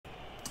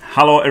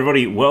Hello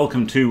everybody,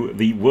 welcome to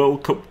the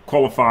World Cup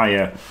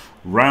qualifier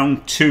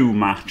round 2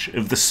 match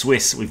of the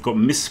Swiss. We've got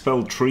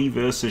Misspelled Tree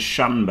versus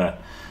Shanba.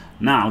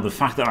 Now, the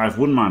fact that I've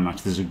won my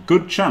match, there's a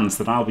good chance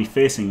that I'll be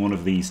facing one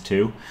of these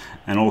two,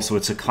 and also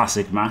it's a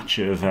classic match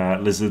of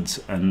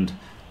lizards and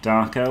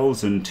dark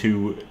elves and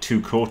two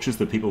coaches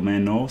that people may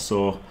know,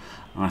 so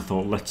I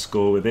thought let's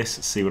go with this,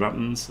 see what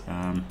happens.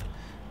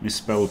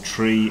 Misspelled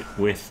Tree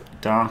with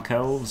dark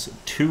elves,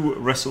 2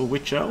 wrestle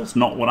witch elves,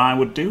 not what I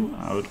would do.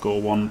 I would go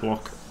 1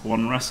 block,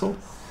 1 wrestle,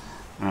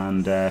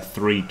 and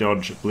 3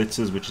 dodge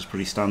blitzers, which is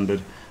pretty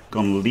standard.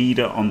 Gone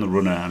leader on the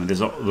runner. I mean,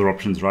 there's other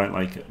options, right,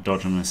 like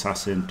dodge on an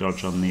assassin,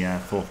 dodge on the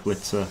 4th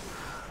blitzer.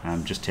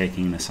 Just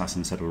taking an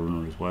assassin instead of a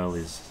runner as well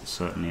is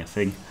certainly a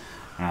thing.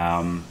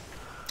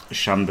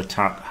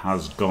 Shanba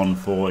has gone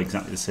for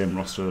exactly the same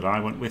roster that I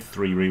went with,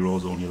 3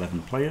 rerolls, only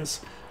 11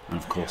 players, and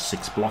of course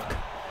 6 block.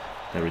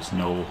 There is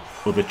no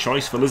other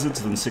choice for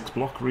lizards than 6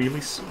 block,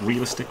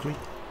 realistically.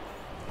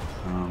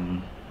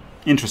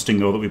 Interesting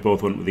though that we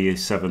both went with the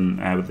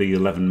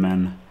 11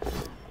 men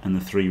and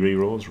the 3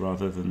 rerolls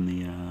rather than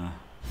the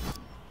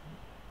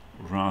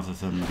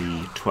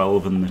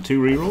 12 and the 2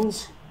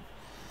 rerolls.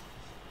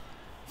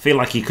 Feel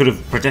like he could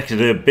have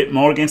protected a bit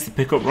more against the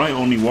pickup, right?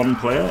 Only 1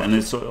 player, and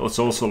it's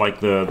also like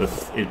the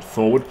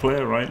forward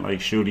player, right?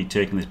 Like, should he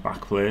taken this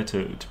back player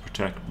to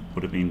protect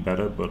would have been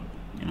better, but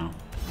you know,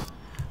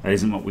 that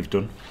isn't what we've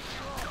done.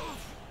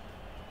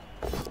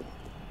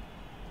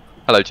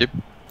 Hello,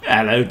 Jim.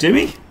 Hello,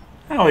 Dimmy.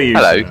 How are you?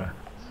 Hello. Sir?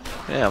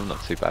 Yeah, I'm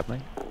not too bad,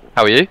 mate.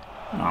 How are you?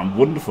 Oh, I'm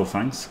wonderful,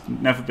 thanks.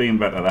 Never been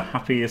better. The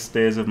happiest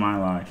days of my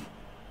life.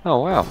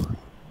 Oh, wow.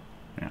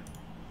 Yeah.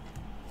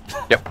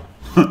 Yep.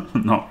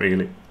 Not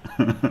really.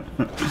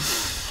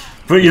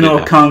 But you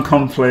know, can't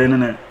complain,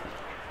 innit?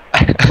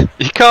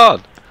 You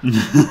can't.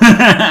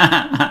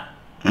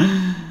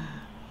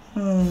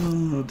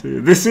 Oh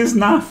dear. This is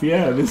NAF,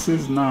 yeah, this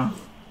is NAF.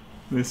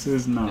 This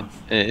is NAF.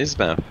 It is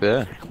NAF,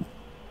 yeah.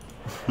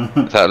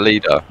 Is that a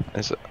leader?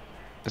 Is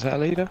that a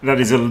leader? That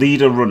is a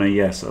leader runner,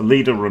 yes. A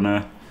leader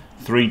runner,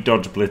 3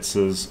 dodge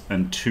blitzers,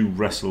 and 2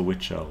 wrestle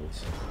witch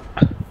elves.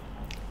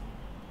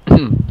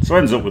 So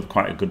ends up with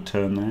quite a good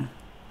turn there.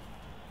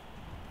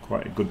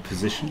 Quite a good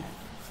position.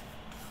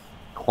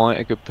 Quite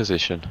a good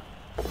position.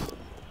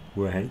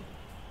 Way.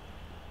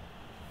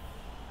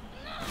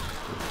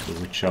 The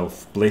witch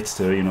elf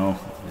blitzer, you know,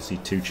 obviously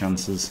 2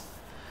 chances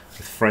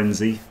with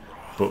frenzy,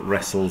 but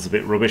wrestle's a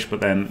bit rubbish.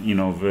 But then, you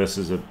know,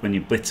 versus when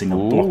you're blitzing a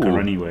blocker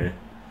anyway,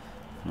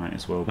 might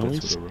as well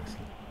blitz with a wrestle.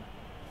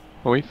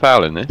 Are we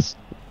fouling this?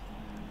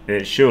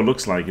 It sure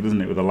looks like it,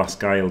 doesn't it? With the last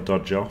guy, he'll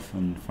dodge off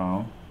and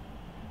foul.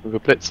 With a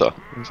blitzer?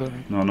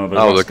 No, the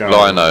last guy,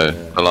 lino.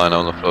 Yeah. The lino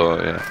on the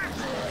floor, yeah.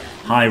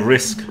 High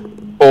risk.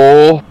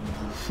 Or...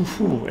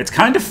 It's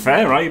kind of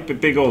fair, right?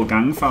 Big old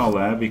gang foul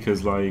there,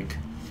 because like...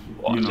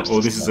 You know,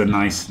 this is a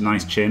nice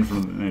chain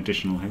from an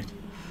additional hit.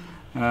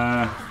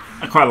 I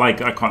quite like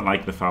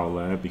the foul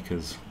there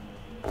because,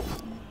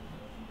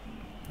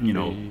 you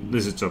know,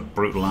 lizards are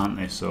brutal, aren't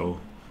they? So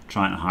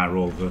trying to high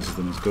roll versus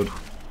them is good.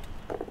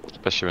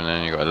 Especially when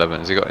then you got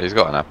 11. He's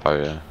got an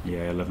Apo, yeah.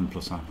 Yeah, 11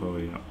 plus Apo,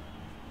 yeah.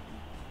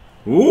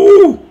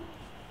 Ooh.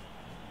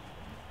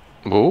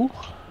 Ooh.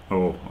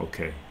 Oh,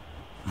 okay.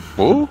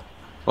 Ooh.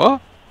 What?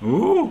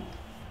 Ooh.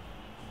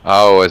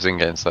 Oh, as in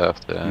getting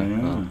surfed, yeah. Yeah.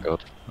 Oh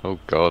god. Oh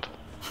god.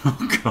 Oh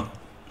god.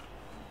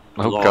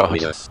 Oh god.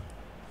 Glorious.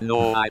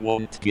 No, I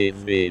won't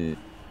give in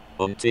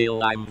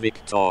until I'm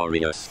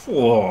victorious.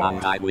 Whoa.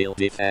 And I will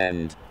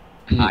defend.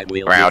 I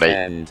will Rowdy.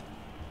 defend.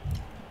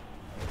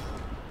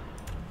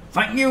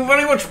 Thank you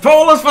very much,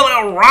 Paulus, for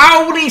the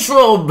rowdy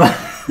sub.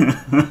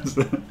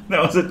 That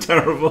was a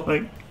terrible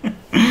thing.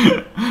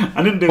 I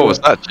didn't do What was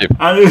that, Jim?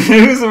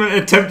 It was an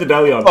attempted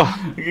Elliot.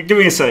 Oh. Give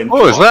me a second.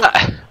 What was that?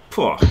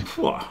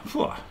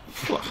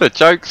 The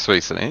jokes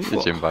recently, isn't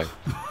it, Jimbo?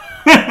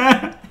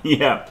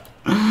 Yeah.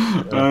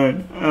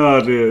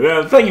 Oh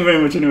dear. Thank you very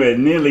much. Anyway,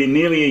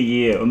 nearly a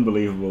year.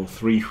 Unbelievable.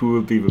 3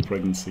 Hua beaver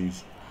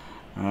pregnancies.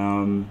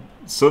 So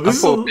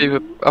this I thought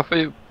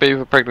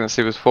beaver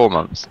pregnancy was 4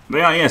 months.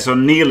 Yeah. So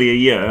nearly a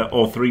year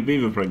or 3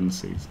 beaver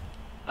pregnancies.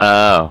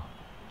 Oh.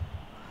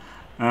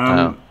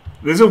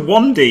 There's a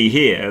 1D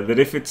here that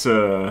if it's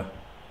a...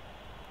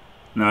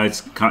 No,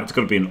 it's got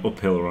to be an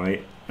uphill,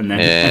 right? And then,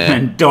 and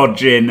then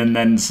dodge in and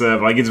then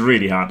serve. Like, it's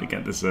really hard to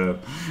get the serve.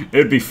 It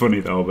would be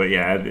funny though, but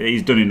yeah,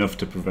 he's done enough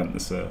to prevent the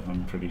serve,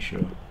 I'm pretty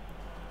sure.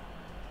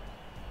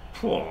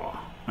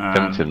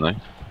 Tempting though.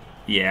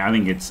 Yeah, I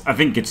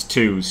think it's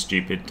too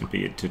stupid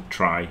to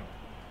try.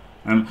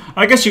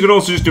 I guess you could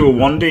also just do a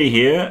 1D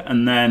here,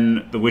 and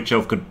then the witch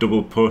elf could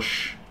double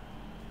push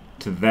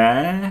to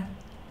there,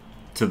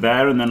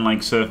 and then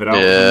like surf it out.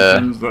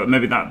 Yeah.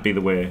 Maybe that'd be the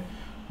way.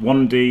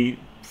 1D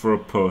for a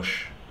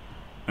push,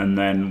 and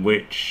then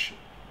witch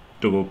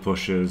double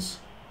pushes,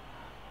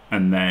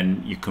 and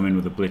then you come in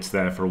with a blitz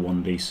there for a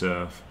 1D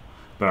surf.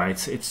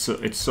 But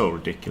it's so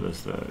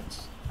ridiculous that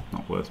it's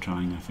not worth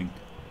trying, I think.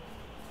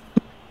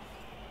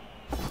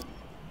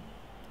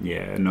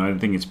 Yeah, no, I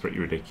think it's pretty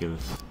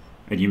ridiculous.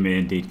 And you may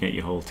indeed get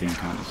your whole team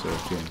counter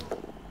surfed, yeah.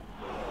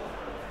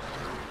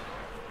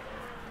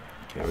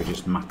 Okay, we're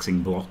just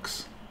maxing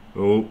blocks.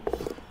 Oh,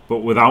 but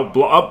without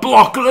a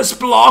blockless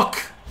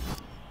block!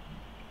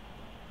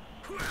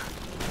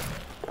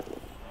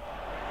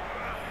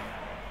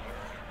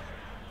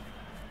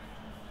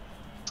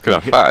 It's gonna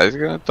fat. It's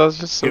gonna does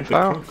just some Hit the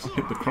foul. crocs.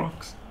 Hit the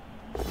crocs.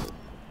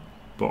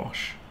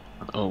 Bosh.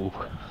 Oh.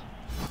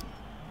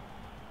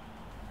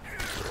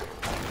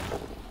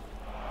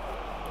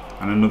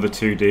 And another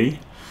 2D.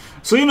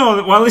 So, you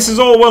know, while this is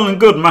all well and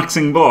good,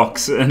 maxing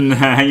blocks, and,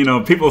 you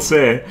know, people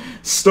say,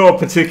 Store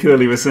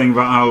particularly was saying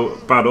about how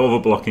bad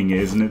overblocking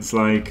is, and it's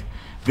like,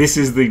 this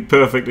is the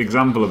perfect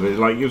example of it.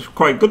 Like, it's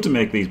quite good to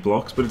make these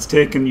blocks, but it's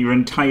taken your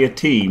entire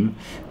team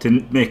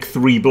to make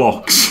 3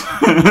 blocks.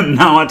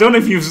 Now, I don't know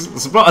if you've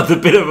spotted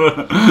a bit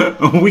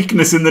of a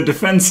weakness in the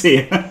defence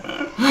here.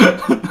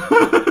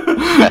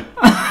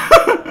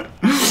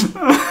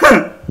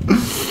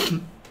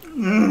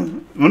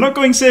 We're not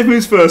going save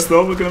moves first,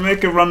 though. We're going to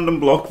make a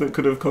random block that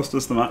could have cost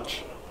us the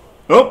match.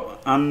 Oh,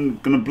 I'm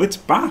going to blitz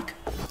back.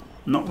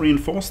 Not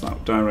reinforce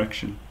that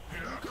direction.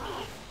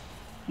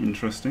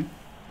 Interesting.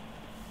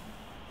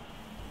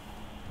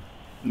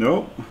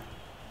 No.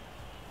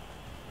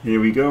 Here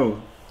we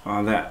go.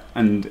 Oh, that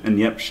and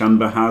yep,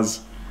 Shanba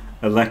has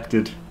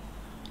elected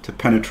to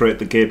penetrate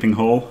the gaping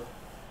hole.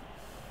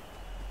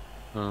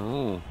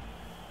 Oh.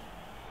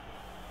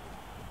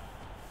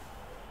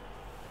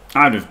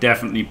 I'd have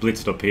definitely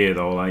blitzed up here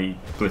though, like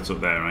blitz up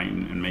there, right,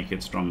 and make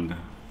it stronger.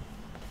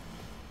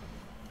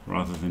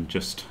 Rather than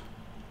just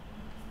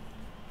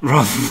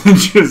committing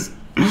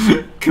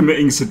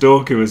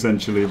Sudoku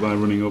essentially by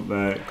running up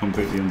there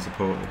completely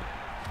unsupported.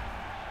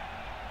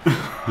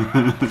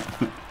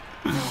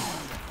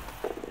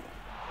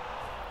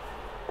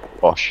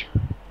 Bosh.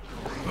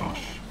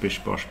 Bosh. Bish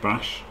bosh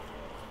bash.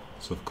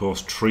 So of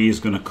course Tree is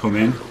gonna come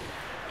in,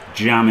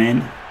 jam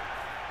in.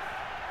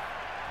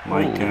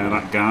 Like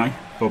that guy,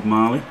 Bob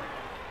Marley.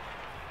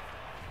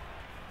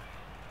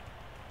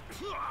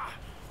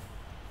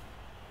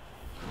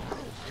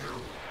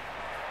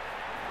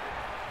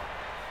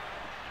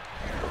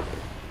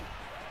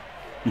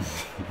 I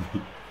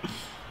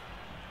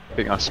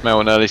think I smell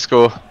an early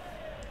score.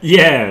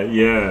 Yeah,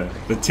 yeah.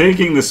 The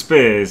taking the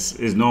space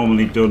is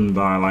normally done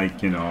by,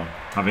 like, you know,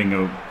 having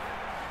your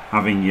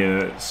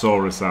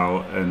Saurus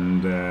out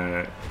and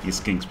your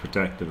Skinks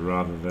protected,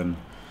 rather than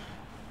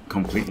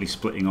completely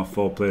splitting off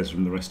 4 players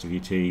from the rest of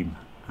your team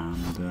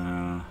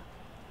and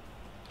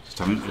just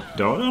having to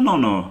dodge. Oh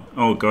no!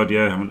 Oh god,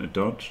 yeah, having to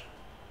dodge.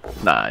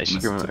 Nah,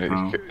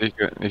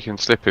 you can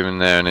slip him in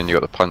there, and then you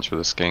got the punch with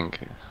a skink.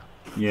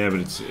 Yeah, but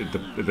it's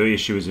the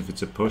issue is if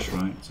it's a push,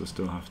 right? So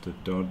still have to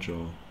dodge,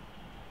 or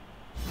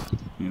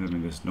yeah, I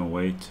mean, there's no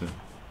way to.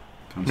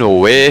 No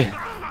way.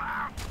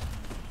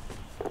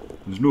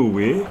 There's no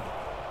way.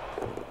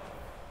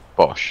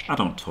 Bosh. I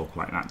don't talk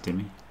like that,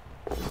 Dimmy.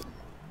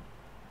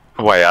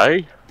 Way,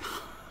 eh?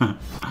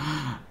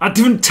 I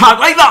didn't talk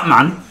like that,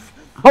 man.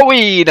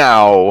 Howie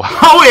now.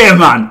 Howie,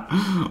 man.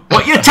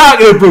 What you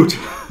talking about?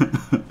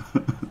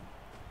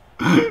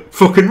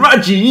 Fucking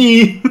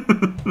Raji.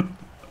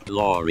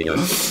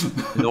 Glorious.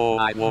 No,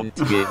 I won't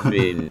give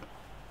in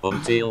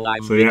until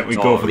I'm So yeah, we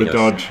go for the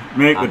dodge.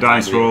 Make the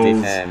dice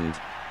rolls.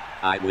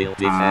 I will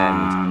defend.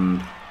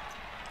 And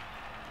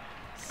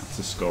that's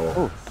a score.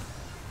 Ooh.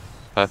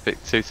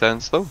 Perfect 2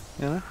 turns though,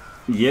 you know.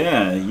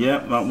 Yeah,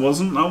 that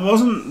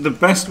wasn't the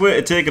best way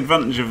to take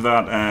advantage of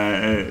that.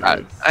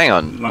 Hang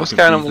on, what's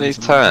going on with these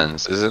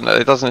turns?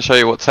 It doesn't show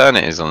you what turn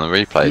it is on the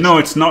replays. No,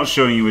 it's not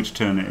showing you which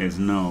turn it is.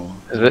 No.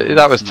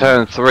 That was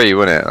turn 3,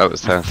 wasn't it? That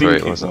was turn 3.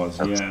 It was.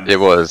 Yeah. It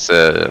was.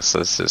 So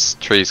this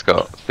tree's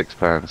got 6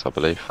 pounds, I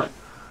believe.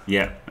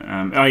 Yeah.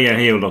 Oh yeah.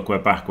 Here, look, we're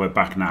back. We're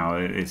back now.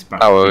 It's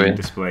back being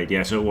displayed.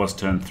 Yeah. So it was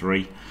turn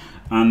 3.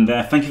 And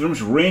thank you very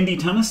much, Randy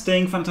Tanner,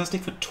 staying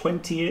fantastic for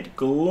 28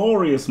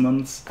 glorious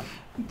months.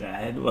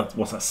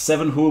 What's that?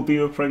 7 whole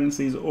beaver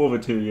pregnancies over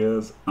 2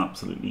 years.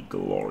 Absolutely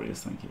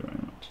glorious. Thank you very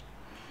much.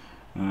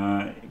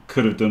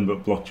 Could have done,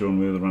 but blocked your own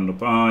way with a round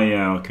up. Oh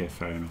yeah. Okay.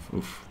 Fair enough.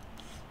 Oof.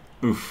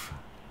 Oof.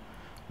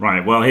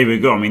 Right. Well, here we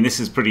go. I mean, this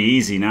is pretty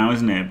easy now,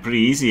 isn't it? Pretty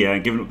easy.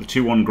 Giving up the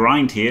 2-1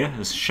 grind here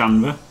as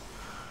Shanba.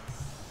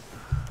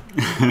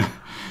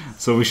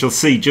 So we shall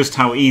see just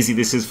how easy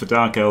this is for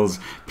Dark Elves.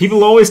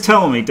 People always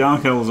tell me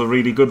Dark Elves are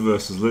really good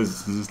versus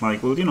Lizards, and it's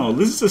like, well, you know,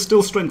 Lizards are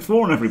still strength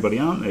 4 on everybody,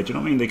 aren't they? Do you know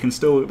what I mean? They can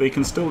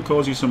still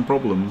cause you some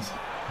problems.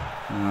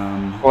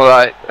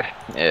 Well,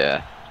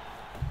 yeah.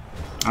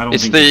 I don't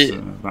think it's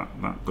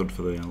that good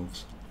for the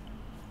Elves.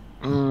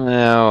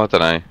 No, I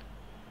don't know.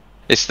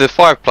 It's the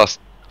 5+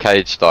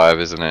 cage dive,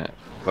 isn't it?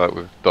 Like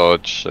with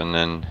dodge, and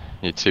then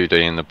you 2D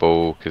in the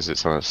ball because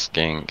it's on a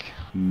skink.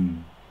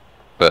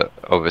 But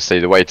obviously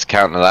the way to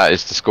counter that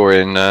is to score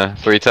in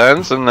 3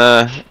 turns, and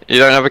you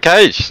don't have a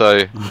cage,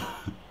 so...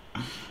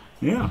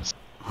 Yeah.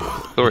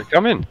 Saw it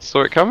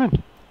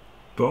coming,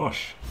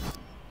 Bosh.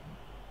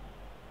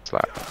 It's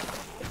like...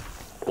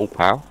 All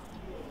pow.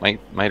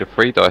 Made a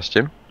 3 dice,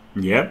 Jim.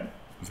 Yep.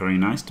 Very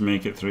nice to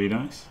make it 3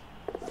 dice.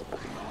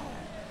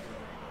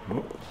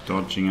 Oh,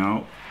 dodging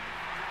out.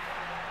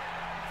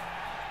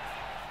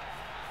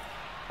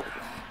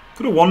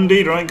 Could have one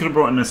D'd, right? Could have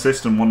brought an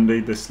assist and one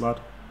D'd this lad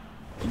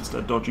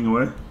instead of dodging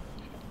away.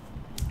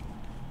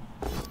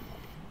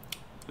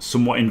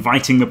 Somewhat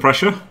inviting the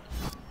pressure.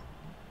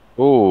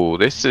 Oh,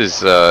 this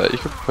is. You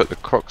could put the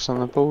Crocs on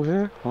the ball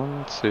here.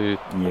 1, 2.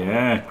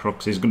 Yeah,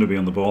 Crocs is going to be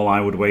on the ball,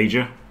 I would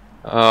wager.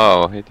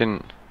 Oh, he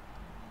didn't.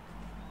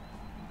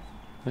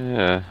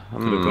 Yeah.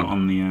 Could have got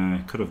on the.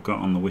 Could have got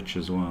on the witch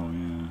as well.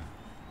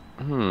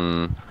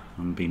 Yeah.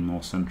 And been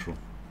more central.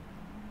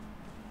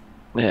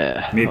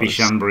 Yeah. Maybe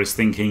Shanba is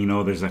thinking, you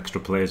know, there's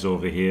extra players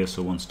over here,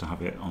 so wants to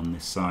have it on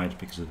this side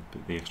because of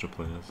the extra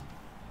players.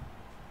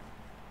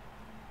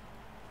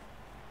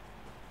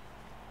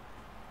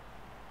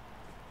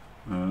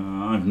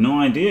 I've no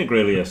idea,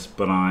 Grelius,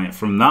 but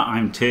from that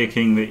I'm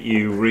taking that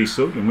you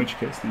resubbed, in which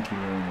case, thank you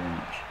very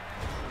much.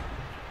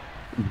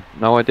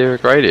 No idea,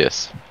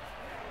 Gradius.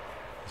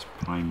 It's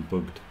Prime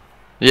bugged.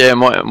 Yeah,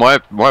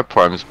 my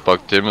Prime's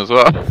bugged him as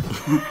well.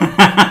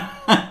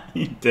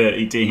 You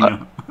dirty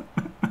Dino.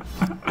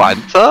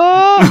 Banter!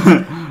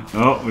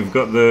 Oh, we've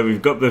got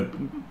the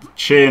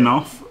chain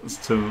off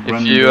to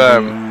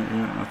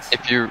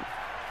if you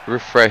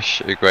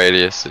refresh a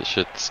Gradius, it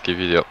should give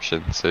you the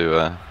option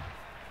to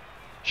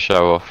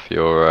show off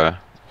your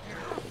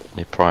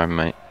Prime,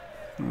 mate.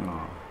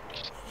 Oh,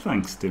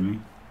 thanks, Dimmy.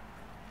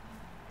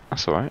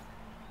 That's alright.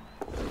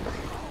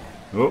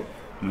 Oh,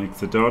 makes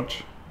the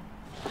dodge.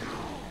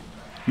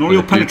 No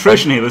real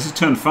penetration here. This is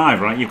turn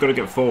 5, right? You've got to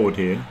get forward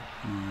here.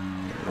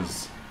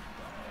 There's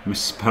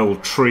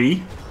Misspelled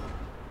Tree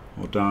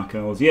or Dark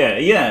Elves. Yeah,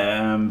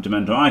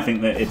 Demento. I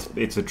think that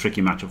it's a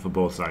tricky matchup for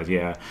both sides.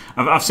 Yeah,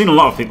 I've seen a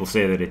lot of people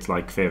say that it's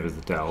like favours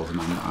the Dells,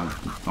 and I'm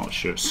not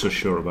so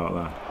sure about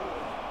that.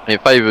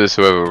 It favours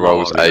whoever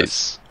rolls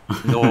ace.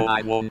 No,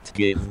 I won't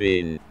give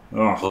in.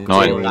 Oh,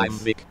 until I'm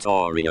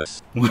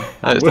victorious. And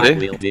I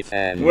will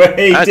defend. Wait,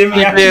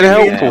 Dimmy, being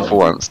helpful for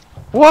once.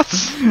 What?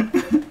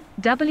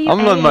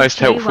 I'm the most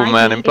helpful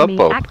man in Blood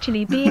Bowl.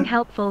 Actually being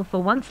helpful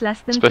for once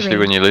less than Especially 3.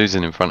 when you're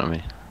losing in front of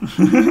me.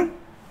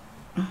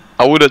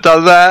 I would have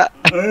done that.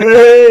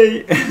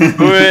 Hey!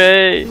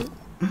 Hey!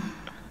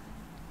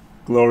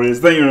 Glorious.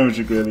 Thank you very much,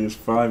 Grelius.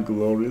 5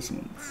 glorious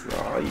ones.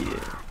 Oh,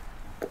 yeah.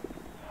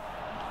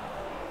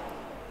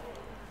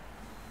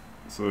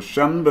 So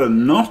Shanba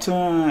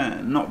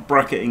not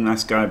bracketing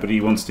this guy, but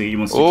he wants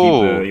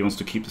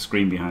to keep the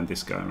screen behind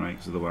this guy, right?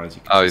 Because otherwise,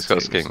 you can he's got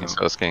a skink. He's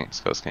got a skink. He's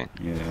got a skink.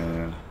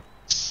 Yeah.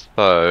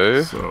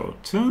 So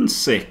turn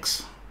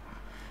 6.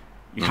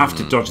 You have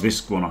to dodge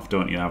this one off,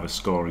 don't you? Have a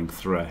scoring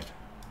threat.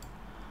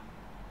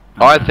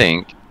 I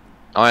think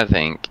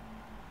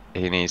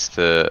he needs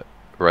to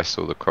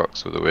wrestle the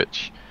Crocs with the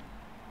Witch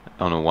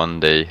on a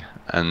 1D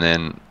and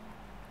then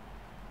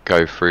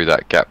go through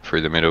that gap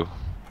through the middle.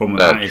 Problem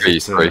with that is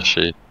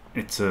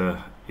it's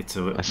a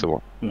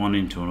 1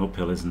 into an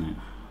uphill, isn't it?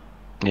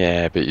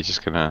 Yeah, but you're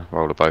just gonna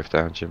roll them both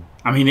down, Jim.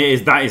 I mean,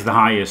 that is the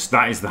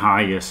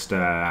highest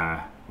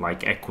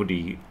like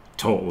equity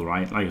total,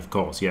 right? Like, of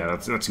course, yeah,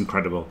 that's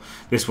incredible.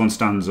 This one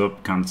stands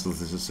up, cancels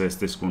this assist.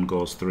 This one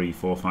goes 3,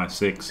 4, 5,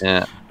 6.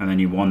 Yeah. And then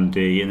you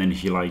 1D, and then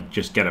if you like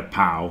just get a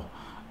POW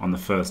on the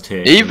first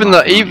hit. Even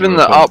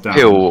the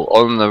uphill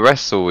on the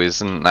wrestle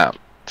isn't that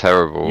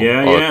terrible.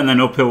 Yeah, and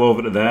then uphill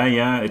over to there.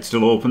 Yeah, it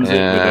still opens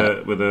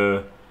it with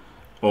a.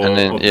 And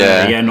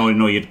then,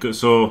 no, you'd go,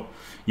 so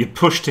you'd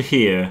push to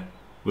here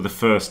with the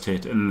first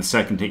hit, and then the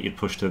second hit you'd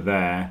push to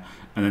there.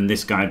 And then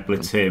this guy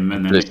blitz him,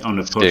 and then on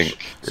a push.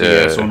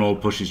 So on all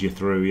pushes you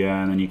through,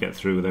 and then you get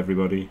through with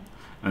everybody.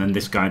 And then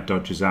this guy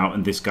dodges out,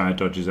 and this guy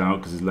dodges out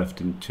because he's left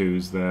in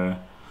 2s there.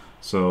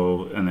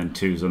 So, and then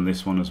 2s on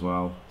this one as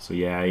well. So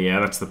yeah,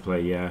 that's the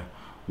play,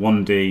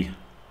 1D.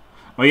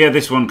 Oh yeah,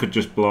 this one could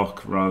just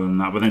block rather than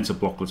that, but then it's a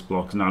blockless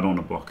block. No, I don't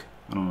want to block.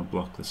 I don't want to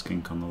block the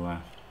skink on the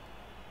left.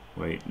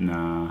 Wait,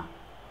 nah.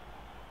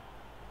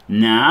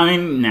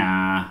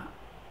 Nah.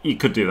 You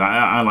could do that.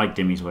 I like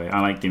Dimmy's way. I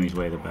like Dimmy's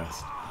way the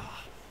best.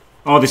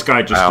 Oh, this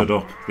guy just stood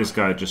up. This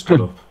guy just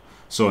stood up.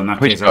 So in that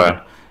case,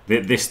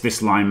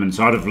 this lineman.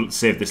 So I'd have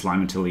saved this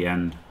lineman till the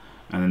end,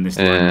 and then this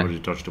lineman would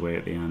have dodged away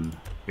at the end.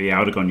 But yeah, I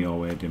would have gone your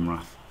way,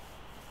 Dimrath.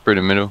 Through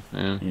the middle.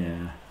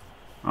 Yeah.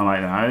 I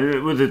like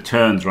that. With the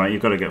turns, right?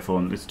 You've got to get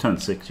forward. It's turn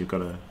 6. You've got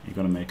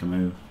to make a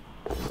move.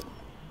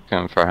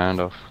 Going for a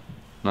handoff.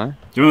 No.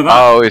 Do you remember that?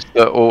 Oh, it's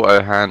the auto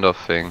handoff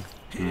thing.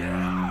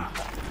 Yeah.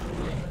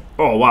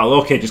 Oh wow.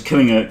 Okay, just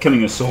killing a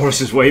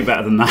Saurus is way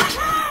better than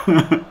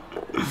that.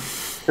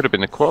 Could have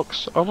been the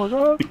Crocs. Oh my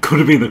god. It could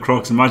have been the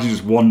Crocs. Imagine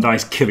just 1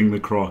 dice killing the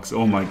Crocs.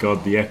 Oh my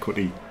god, the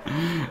equity.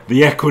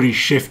 The equity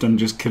shift on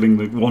just killing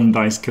the 1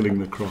 dice killing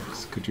the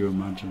Crocs. Could you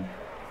imagine?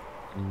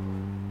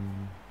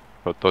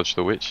 Got dodge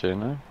the witch here,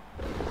 no?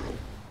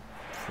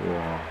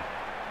 Whoa.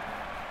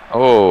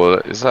 Oh,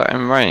 is that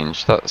in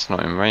range? That's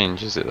not in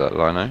range, is it, that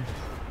Lino?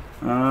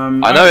 I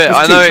know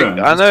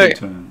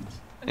it.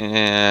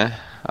 Yeah,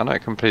 I know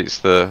it completes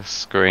the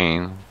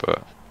screen,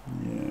 but...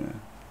 Yeah.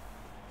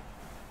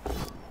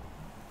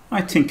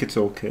 I think it's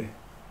okay.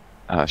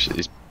 Oh, shit,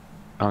 he's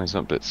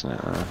not blitzing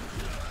it.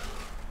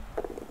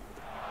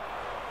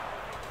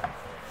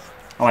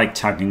 I like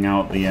tagging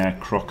out the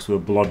Crocs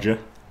with a blodger.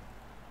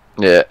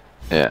 Yeah,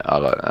 yeah, I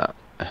like that.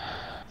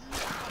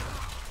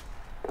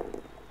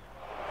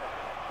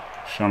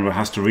 Shanba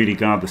has to really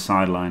guard the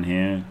sideline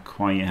here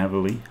quite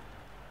heavily.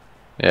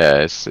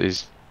 Yeah,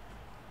 his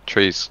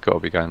tree's got to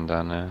be going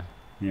down there.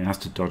 Yeah, has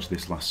to dodge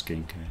this last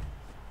skink.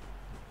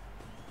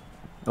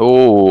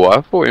 Oh,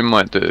 I thought he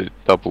might do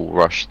double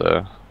rush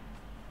there.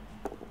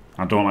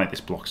 I don't like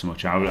this block so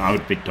much. I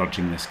would be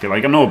dodging this.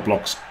 Like, I know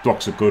blocks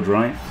are good,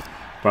 right?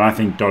 But I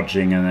think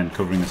dodging and then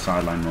covering the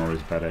sideline more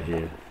is better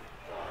here.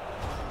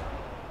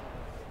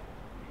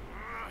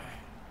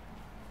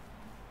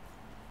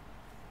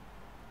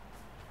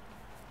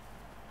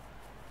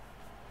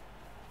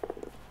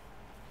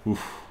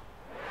 Oof.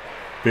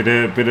 Bit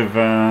of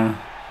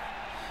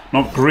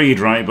not greed,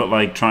 right? But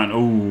like trying to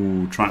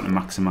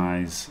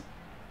maximise.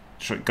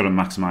 Got to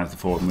maximise the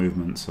forward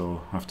movement,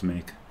 so have to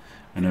make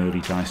an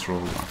early dice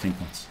roll. I think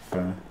that's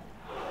fair.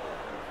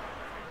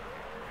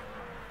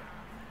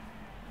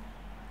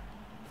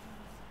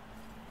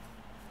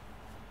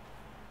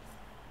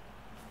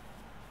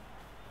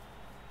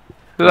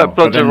 Did that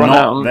bludger run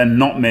out? Then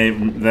not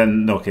made.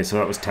 Then okay, so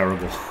that was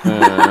terrible.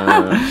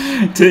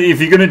 If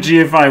you're going to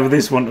GFI with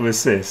this one to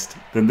assist,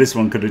 then this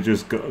one could have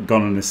just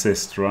gone and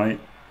assist, right?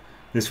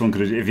 This one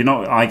could have. If you're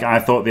not, I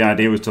thought the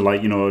idea was to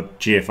like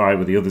GFI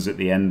with the others at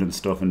the end and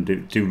stuff,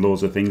 and do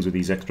loads of things with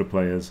these extra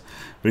players.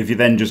 But if you're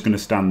then just going to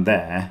stand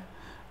there,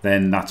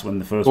 then that's when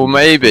the first. Well,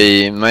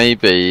 maybe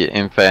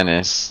in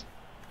fairness,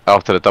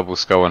 after the double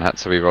skull and had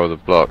to re-roll the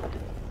block,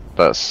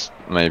 that's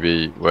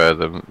maybe where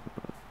the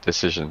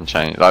decision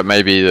changed. Like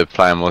maybe the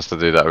plan was to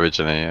do that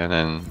originally, and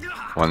then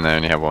when they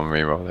only had one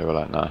re-roll, they were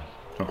like, no.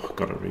 Oh,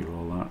 gotta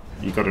re-roll that.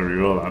 You gotta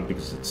re-roll that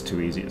because it's too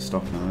easy to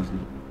stop now, isn't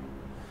it?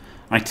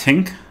 I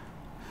think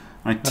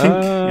you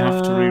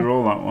have to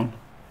re-roll that one.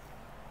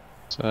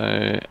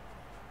 So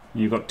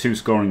you've got 2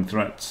 scoring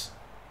threats.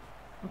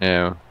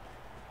 Yeah.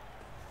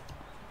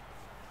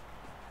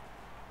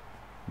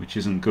 Which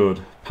isn't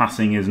good.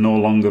 Passing is no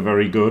longer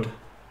very good.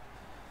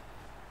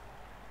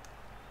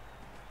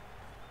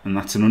 And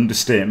that's an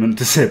understatement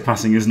to say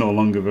passing is no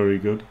longer very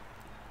good.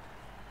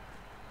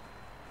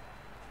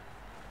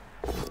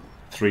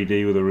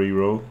 3D with a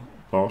reroll,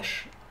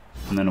 Bosch,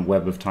 and then a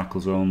web of tackle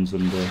zones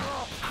and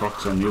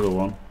Crocs on the other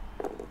one.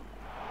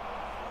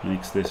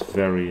 Makes this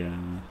very,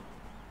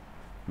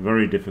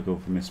 very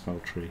difficult for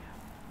Misspelled Tree.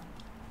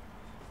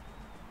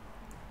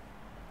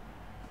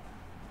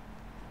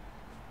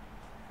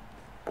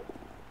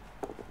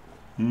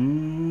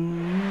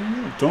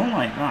 Don't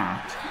like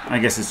that. I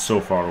guess it's so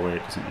far away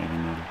it doesn't really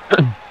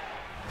matter.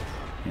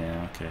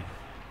 Yeah, okay.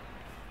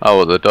 Oh,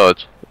 well, the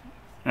dodge.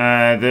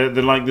 They're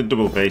like the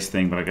double base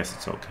thing, but I guess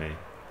it's okay.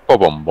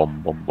 Bom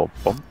bom bom bom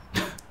bom.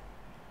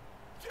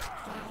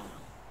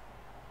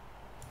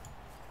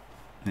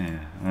 Yeah,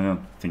 I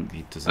don't think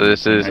he does. So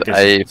this is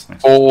a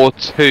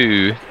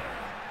 4-2.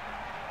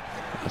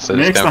 So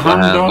makes the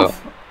handoff,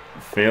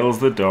 fails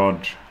the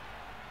dodge.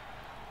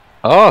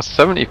 Oh,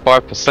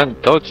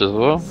 75% dodge as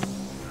well.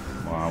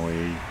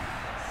 Wowee.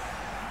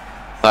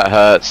 That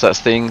hurts, that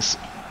stings.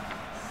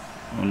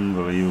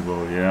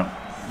 Unbelievable, yeah.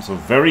 So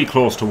very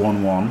close to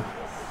 1-1.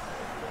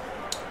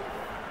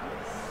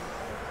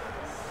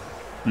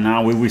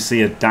 Now will we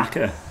see a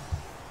Daka?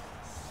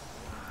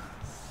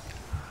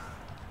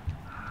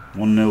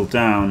 1-0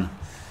 down.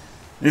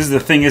 This is the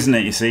thing, isn't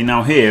it, you see?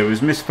 Now here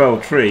is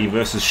Misspelled Tree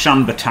versus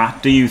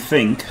Shanba. Do you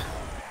think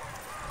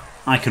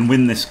I can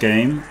win this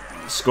game,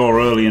 score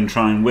early and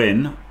try and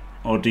win?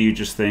 Or do you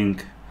just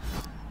think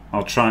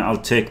I'll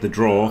take the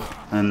draw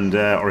and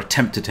or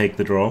attempt to take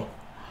the draw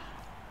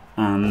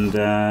and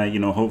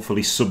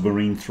hopefully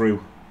submarine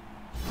through?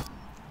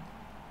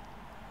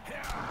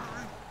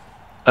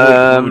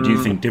 What do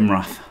you think,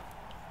 Dimrath?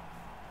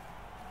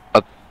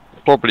 I'd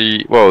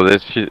probably, well,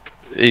 there's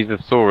either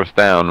Saurus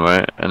down,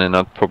 right, and then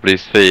I'd probably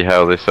see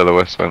how this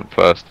LOS went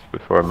first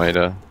before I made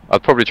a.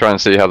 I'd probably try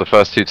and see how the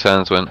first 2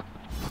 turns went.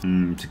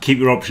 To keep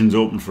your options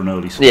open for an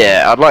early score.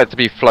 Yeah, I'd like to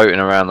be floating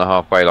around the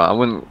halfway line. I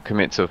wouldn't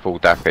commit to a full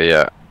Daka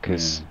yet,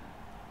 because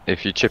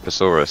if you chip a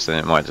Saurus, then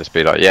it might just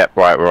be like, yep,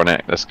 right, we're on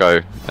it, let's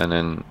go. And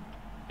then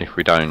if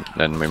we don't,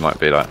 then we might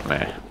be like,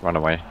 meh, run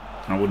away.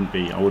 I wouldn't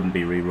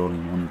be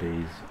re-rolling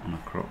 1Ds on a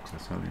Crocs, I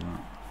tell you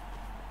that.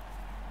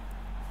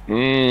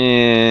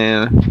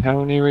 Yeah, how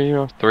many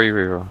reroll? 3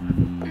 reroll.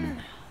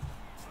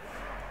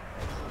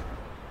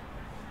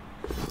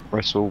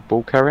 Wrestle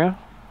ball carrier,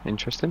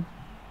 interesting.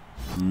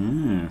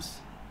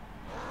 Yes.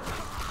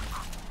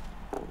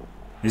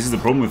 This is the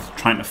problem with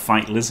trying to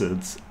fight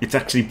lizards. It's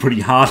actually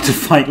pretty hard to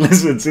fight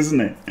lizards,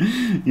 isn't it?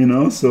 You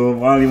know, so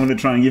while you want to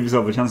try and give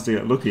yourself a chance to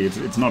get lucky,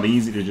 it's not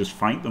easy to just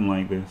fight them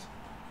like this.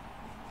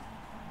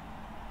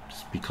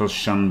 Just because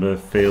Shanba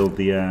failed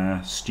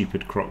the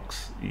stupid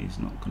Crocs, he's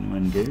not going to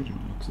engage him.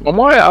 I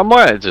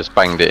might have just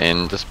banged it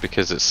in just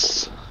because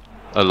it's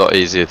a lot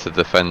easier to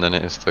defend than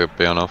it is to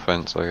be on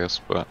offense, I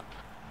guess, but.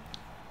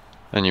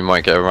 And you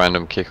might get a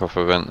random kickoff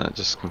event that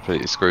just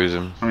completely screws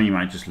him. I mean, you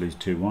might just lose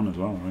 2-1 as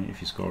well, right? If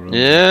you score early.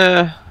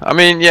 Yeah, I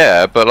mean,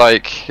 yeah, but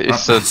like,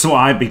 it's that's what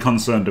I'd be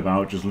concerned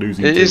about, just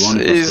losing 2-1 if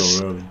I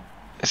score early.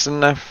 It's a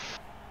NAF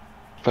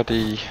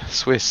bloody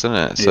Swiss, isn't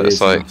it? So It it's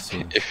is like, NAF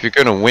Swiss. if you're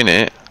gonna win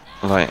it,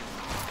 like.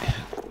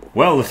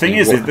 Well, the thing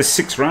is, there's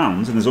 6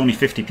 rounds and there's only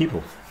 50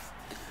 people,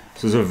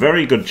 so there's a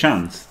very good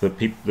chance that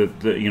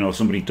that you know,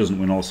 somebody doesn't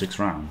win all 6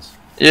 rounds.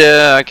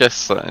 Yeah, I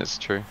guess that is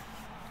true.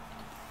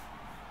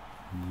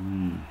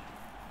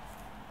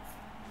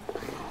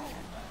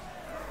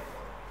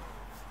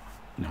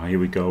 Now here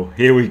we go.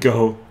 Here we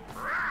go.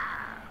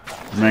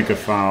 Mega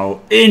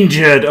foul.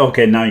 Injured.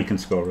 Okay, now you can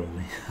score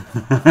early.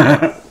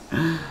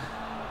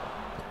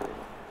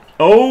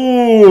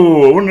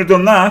 Oh, I wouldn't have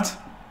done that.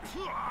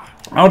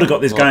 I would have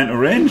got this guy into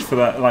range for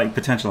that, like,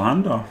 potential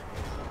handoff.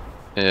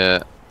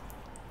 Yeah.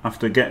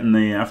 After getting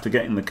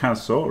the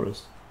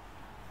Casaurus.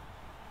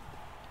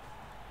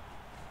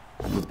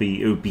 It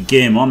would be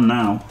game on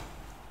now.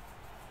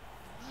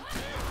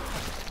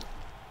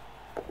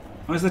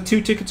 Oh, is there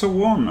 2 tickets or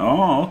 1?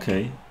 Oh,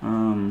 okay.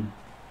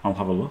 I'll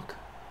have a look.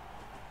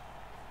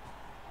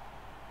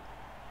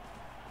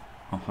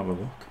 I'll have a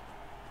look.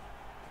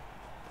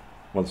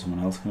 Well,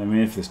 someone else can. I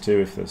mean, if there's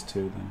 2,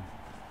 then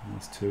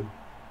there's 2.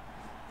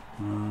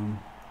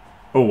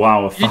 Oh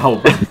wow, a foul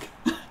back.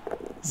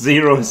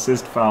 0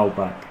 assist foul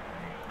back.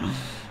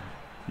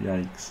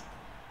 Yikes.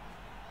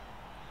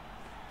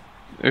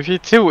 If you're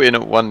tilting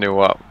at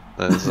 1-0 up,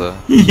 there's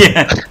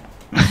yeah.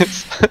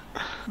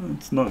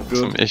 It's not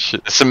good.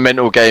 Some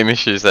mental game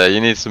issues there. You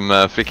need some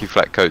flicky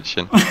flat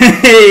coaching.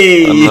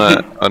 Hey!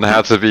 on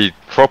how to be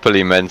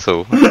properly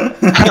mental.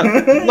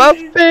 My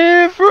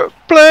favourite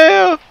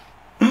player!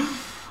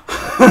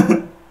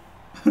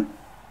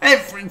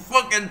 Every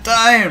fucking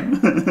time!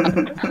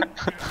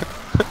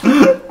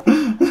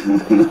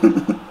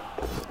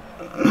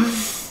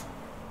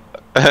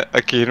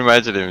 I can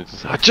imagine him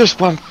just, I just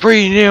won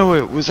 3-0,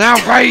 it was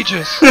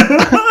outrageous!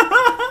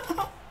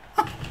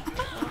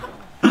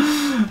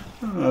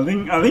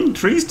 I think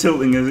Tree's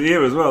tilting is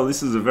here as well.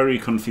 This is a very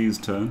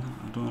confused turn.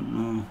 I don't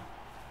know.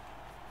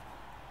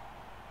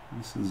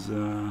 This is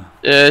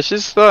yeah,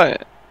 she's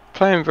like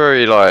playing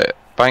very like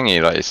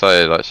bangy, like you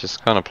say, like she's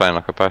kind of playing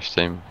like a bash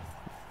team.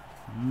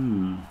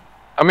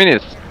 I mean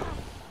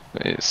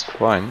it's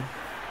fine.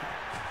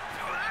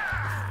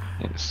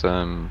 It's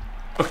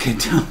okay,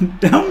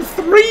 down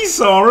 3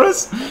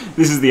 Saurus.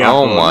 This is the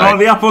apple. Oh my no,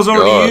 the apple's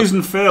already God. used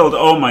and failed.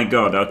 Oh my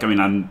god. I mean,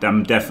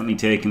 I'm definitely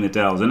taking the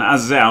Dells. And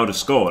as I say, I would have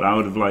scored. I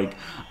would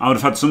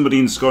have had somebody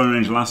in scoring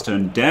range last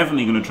turn.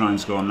 Definitely going to try and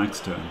score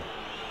next turn.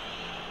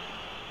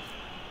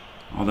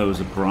 Oh, there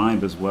was a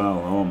bribe as well.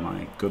 Oh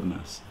my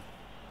goodness.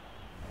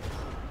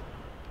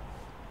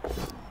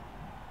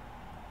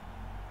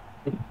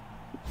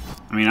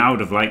 I mean, I would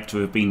have liked to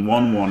have been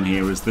 1-1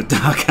 here as the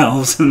Dark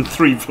Elves and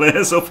 3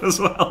 players up as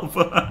well.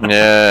 But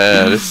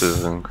yeah, this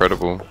is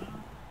incredible.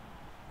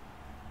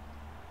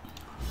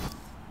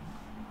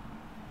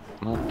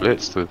 Not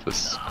blitzed with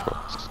this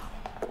cross.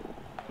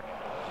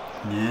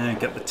 yeah,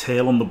 get the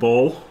tail on the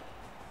ball.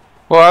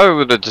 Well, I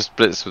would have just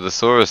blitzed with the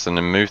Saurus and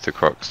then moved the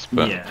Crocs,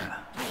 but Yeah.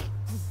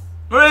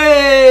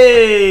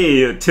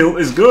 Hey! Tilt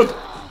is good.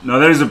 No,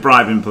 there is a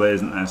bribe in play,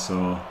 isn't there?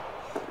 So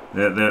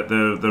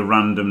the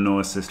random no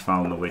assist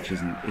foul on the witch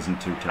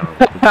isn't too terrible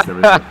because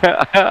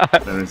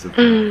there is a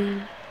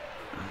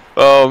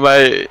oh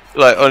mate,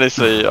 like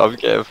honestly, I'm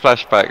getting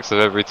flashbacks of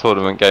every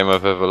tournament game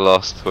I've ever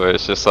lost where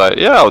it's just like,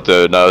 yeah, I'll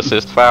do a no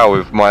assist foul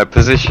with my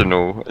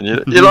positional, and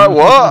you're like,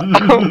 what?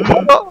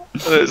 What?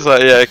 And it's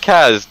like, yeah,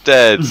 Kaz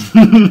dead.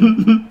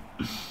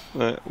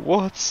 Like,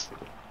 what?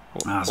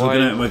 so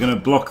we're gonna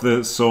block the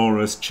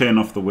Saurus, chain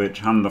off the witch,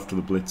 hand off to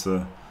the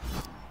blitzer,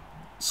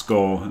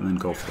 score, and then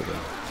go for the win.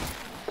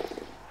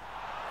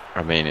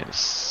 I mean,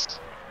 it's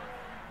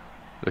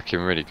looking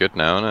really good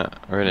now, isn't it?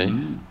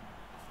 Really.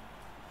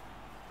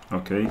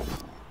 Okay.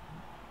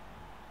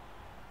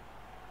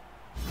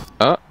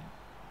 Oh,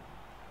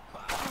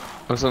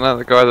 wasn't that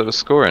the guy that was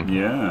scoring?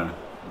 Yeah.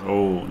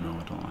 Oh no,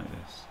 I don't like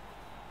this.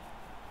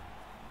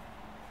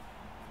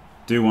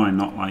 Do I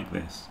not like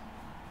this?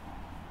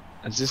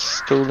 Is this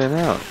stalling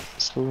out?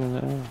 Stalling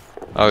it out.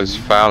 Oh, it's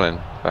fouling.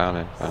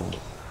 I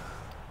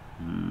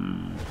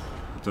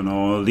don't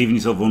know. Leaving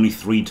yourself only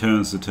 3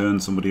 turns to turn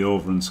somebody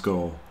over and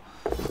score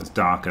as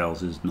Dark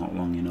Elves is not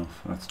long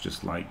enough. That's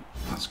just like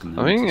asking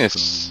them. I think to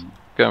it's score.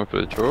 going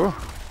for the draw.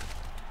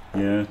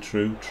 Yeah,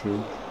 true.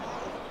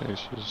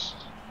 It's just...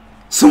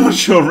 Someone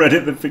showed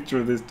Reddit the picture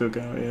of this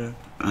dugout. Yeah.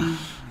 I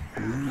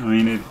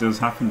mean, it does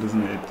happen,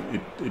 doesn't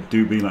it? It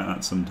do be like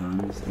that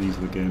sometimes. These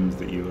are the games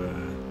that you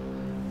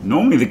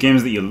normally the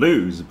games that you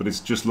lose, but it's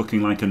just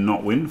looking like a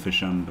not win for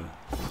Shanba,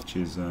 which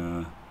is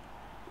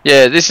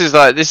Yeah, this is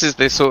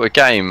the sort of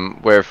game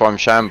where if I'm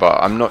Shanba,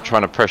 I'm not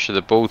trying to pressure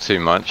the ball too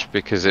much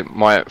because it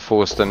might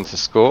force them to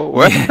score.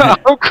 Well,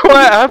 I'm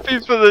quite happy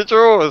for the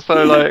draw,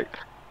 so like,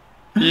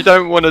 you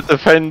don't want to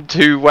defend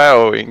too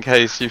well in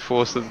case you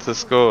force them to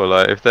score.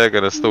 Like, if they're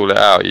gonna stall it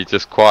out, you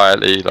just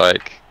quietly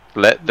like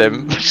let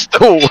them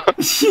stall.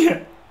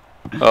 yeah.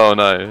 Oh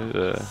no!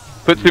 Yeah.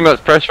 Put too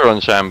much pressure on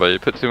Shanba. You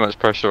put too much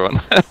pressure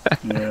on.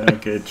 Yeah.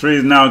 Okay. Tree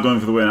is now going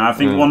for the win. I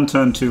think 1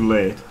 turn too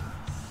late.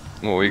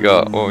 What we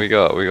got? What we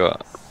got? We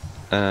got.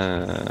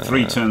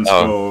 3 turns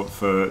score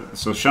for.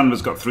 So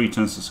Shanba's got 3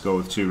 turns to score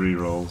with 2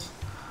 rerolls,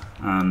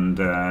 and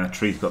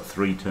Tree's got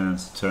 3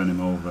 turns to turn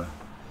him over.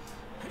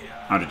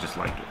 I'd have just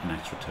liked an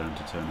extra turn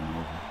to turn him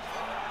over.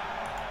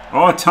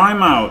 Oh, a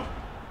timeout!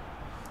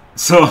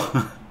 So,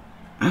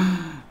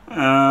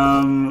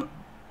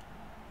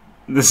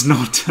 there's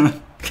no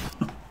turn.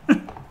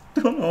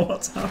 Don't know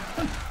what's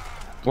happened.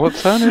 What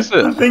turn is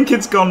it? I think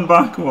it's gone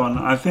back one.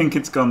 I think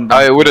it's gone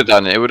back. Oh, it would have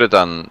done. It would have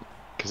done.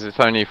 Because it's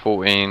only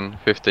 14,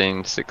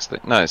 15, 16.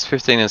 No, it's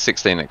 15 and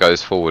 16 that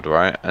goes forward,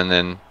 right? And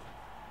then.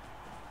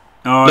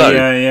 Oh, no,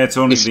 yeah, it's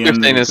only it's the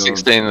 15 end and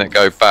 16 that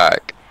go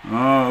back. Oh,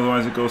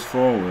 otherwise it goes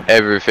forward.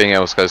 Everything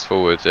else goes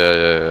forward,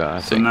 yeah, I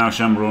so think. now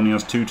Shanba only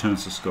has 2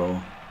 turns to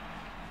score.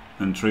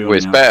 And Tree only well,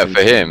 it's has better 2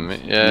 for him,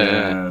 turns.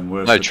 yeah.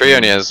 Worse No, for Tree him.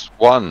 only has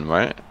 1,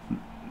 right?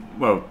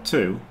 Well,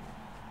 2.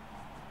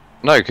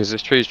 No, because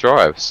it's Tree's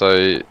drive,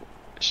 so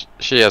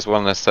she has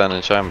 1 less turn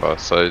than Shanba,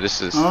 so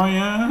this is... Oh,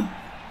 yeah?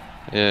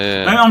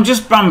 Yeah. I'm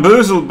just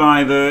bamboozled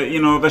by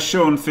the, they're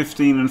showing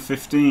 15 and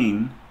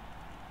 15.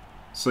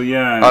 So,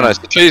 yeah. Oh, no,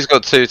 so Tree's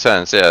got 2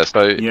 turns, yeah,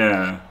 so...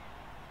 Yeah.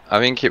 I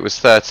think it was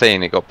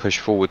 13, it got pushed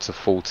forward to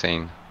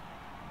 14.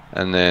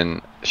 And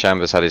then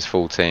Shanba's had his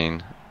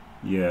 14.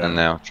 Yeah. And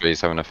now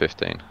Tree's having a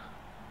 15.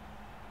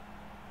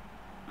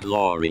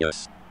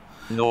 Glorious.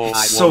 No, It's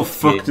I so won't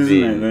fucked, give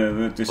isn't in it?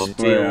 The display.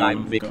 until I'm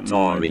I've got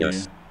no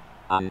victorious. idea.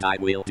 And I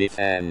will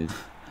defend.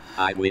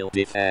 I will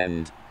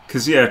defend.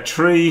 Because, yeah,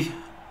 Tree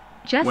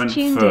Just went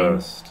tuned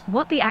first. in.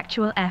 What the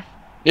actual F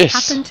Yes.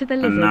 happened to the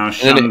And now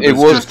lizard? And it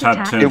Shanba's was- just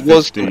had turn it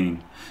was-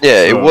 15.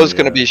 Yeah, it So, was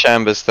going to yeah. be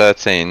Shanba's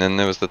 13, and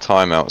there was the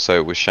timeout, so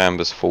it was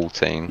Shanba's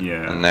 14.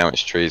 Yeah. And now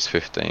it's Tree's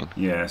 15.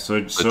 Yeah,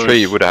 so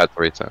Tree would have had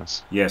 3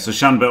 turns. Yeah, so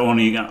Shanba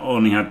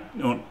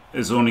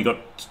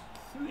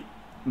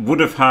would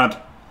have had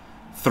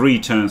 3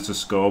 turns to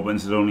score, but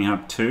instead only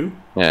had 2.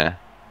 Yeah.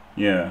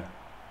 Yeah.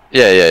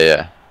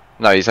 Yeah.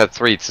 No, he's had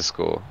 3 to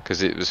score,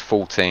 because it was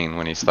 14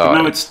 when he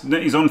started. But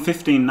no, he's on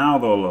 15 now,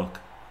 though. Look.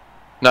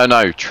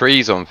 No,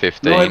 Tree's on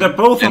 15. No, they're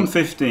both on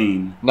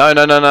 15. No.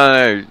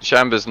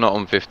 Shanba's not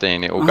on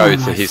 15. It will go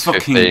to his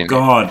 15. Fucking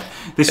God.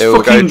 This It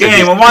will go fucking to his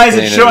game. And why is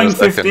it 15 in showing a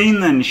second. 15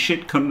 then?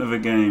 Shit cunt of a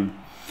game.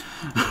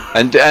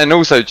 And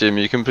also, Jim,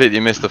 you completely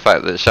missed the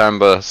fact that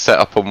Shanba set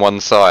up on one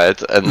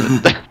side and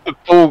the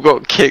ball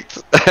got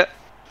kicked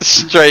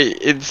straight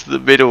into the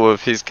middle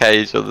of his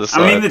cage on the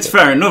side. I mean, it's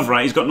fair enough,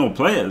 right? He's got no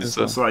players.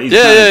 So- It's like he's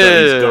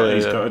Yeah.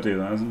 got to do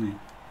that, hasn't he?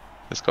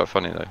 It's quite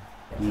funny though.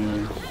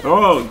 Yeah.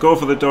 Oh, go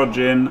for the dodge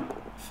in.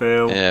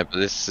 Fail. Yeah, but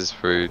this is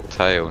through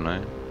tail,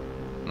 no?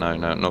 No,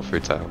 not through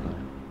tail, no.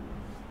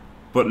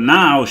 But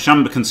now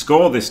Shanba can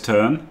score this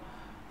turn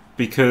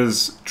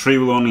because Tree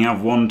will only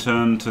have 1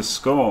 turn to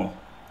score.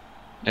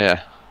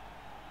 Yeah.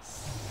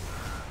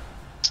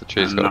 So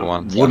Tree's And got that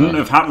 1. wouldn't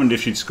have happened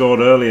if she'd scored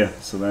earlier.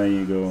 So there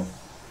you go.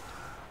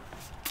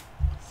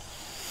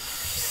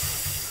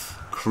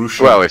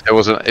 Crucial. Well, if there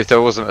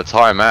wasn't a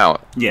timeout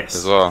yes.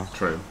 as well.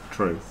 True.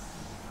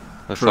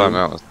 The True.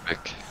 timeout was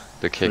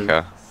the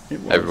kicker. It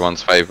was.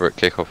 Everyone's favourite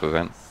kickoff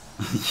event.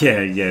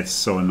 yeah, it's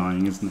so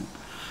annoying, isn't it?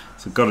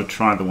 So got to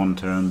try the 1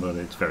 turn, but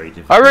it's very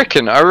difficult.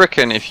 I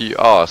reckon if you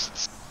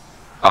asked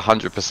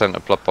 100%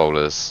 of blood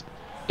bowlers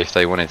if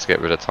they wanted to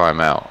get rid of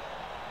timeout,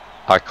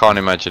 I can't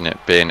imagine it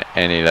being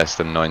any less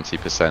than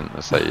 90%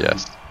 that say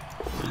yes.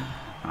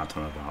 I don't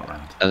know about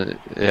that. And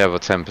the other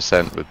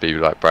 10% would be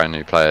like brand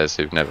new players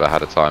who've never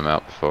had a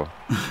timeout before.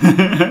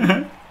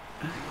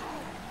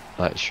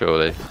 Like,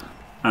 surely.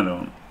 I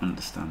don't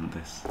understand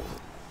this.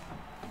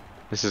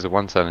 This is a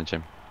 1-turner,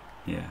 Jim.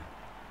 Yeah.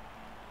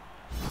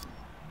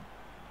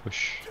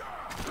 Push.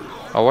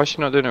 Oh, why is she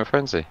not doing it with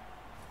Frenzy?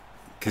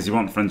 Because you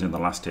want Frenzy in the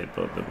last hit,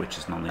 but the Witch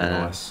is not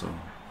the OS, so...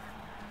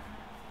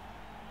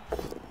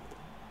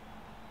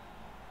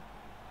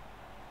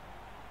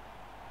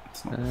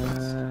 It's not the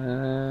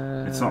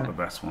best. It's not the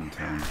best 1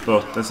 turn,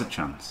 but there's a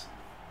chance.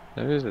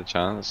 There is a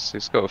chance.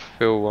 He's got to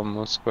fill 1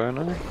 more square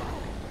now.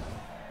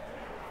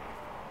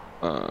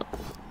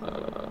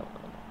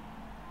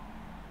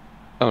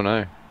 Oh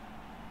no.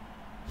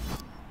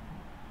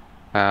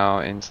 Ow,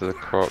 into the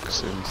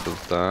crocs, into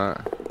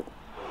that.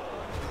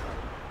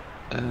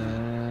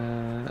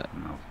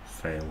 No,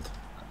 failed.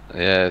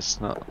 Yeah,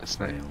 it's not.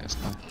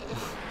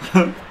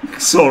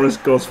 Saurus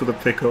goes for the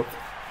pickup.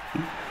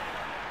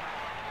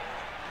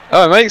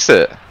 Oh, it makes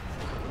it.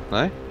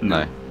 No.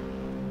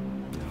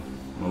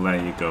 Well,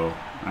 there you go.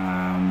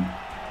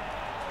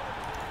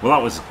 Well,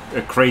 that was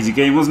a crazy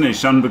game, wasn't it?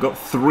 Shanba got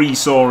 3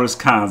 Saurus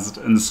cast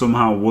and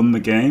somehow won the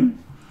game.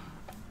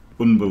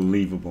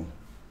 Unbelievable.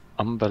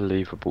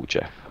 Unbelievable,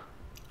 Jeff.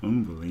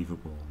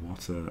 Unbelievable.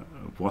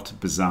 What a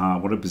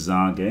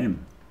bizarre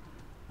game.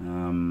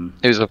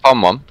 It was a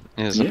fun one.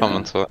 It was a fun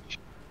one to watch.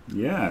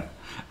 Yeah.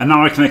 And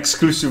now I can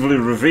exclusively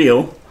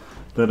reveal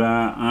that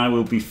I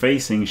will be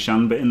facing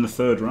Shanba in the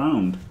 3rd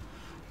round.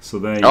 So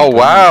there you go. Oh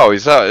wow!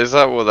 Is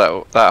that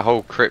what that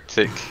whole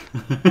cryptic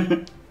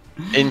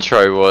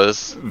intro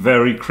was?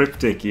 Very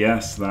cryptic,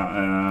 yes.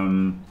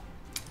 That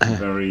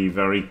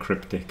very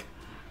cryptic.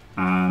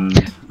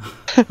 And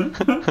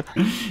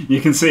you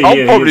can see I'll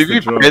here, probably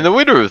here's be the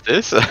winner of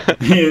this.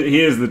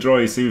 here's the draw.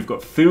 You see we've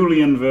got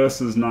Thulian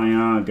versus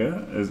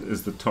Niagara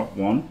as the top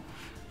one.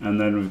 And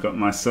then we've got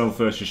myself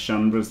versus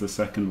Shanba as the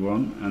second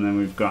one. And then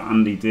we've got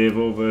Andy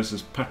Davo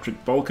versus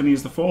Patrick Balcony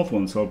as the fourth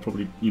one. So I'll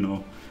probably, you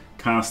know,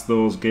 cast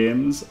those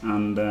games.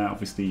 And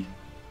obviously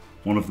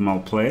one of them I'll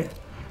play.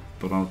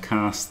 But I'll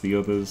cast the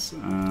others.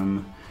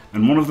 And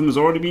one of them has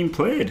already been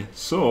played.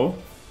 So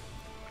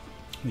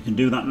we can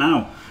do that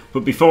now.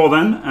 But before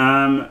then,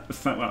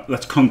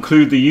 let's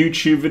conclude the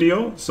YouTube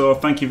video. So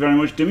thank you very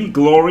much, Dimmy.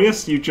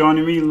 Glorious, you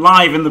joining me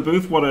live in the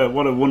booth. What a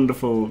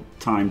wonderful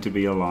time to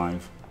be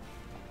alive.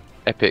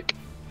 Epic.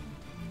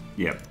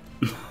 Yep.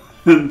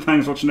 And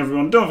thanks for watching,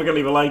 everyone. Don't forget to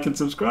leave a like and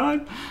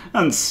subscribe.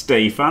 And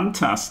stay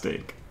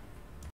fantastic.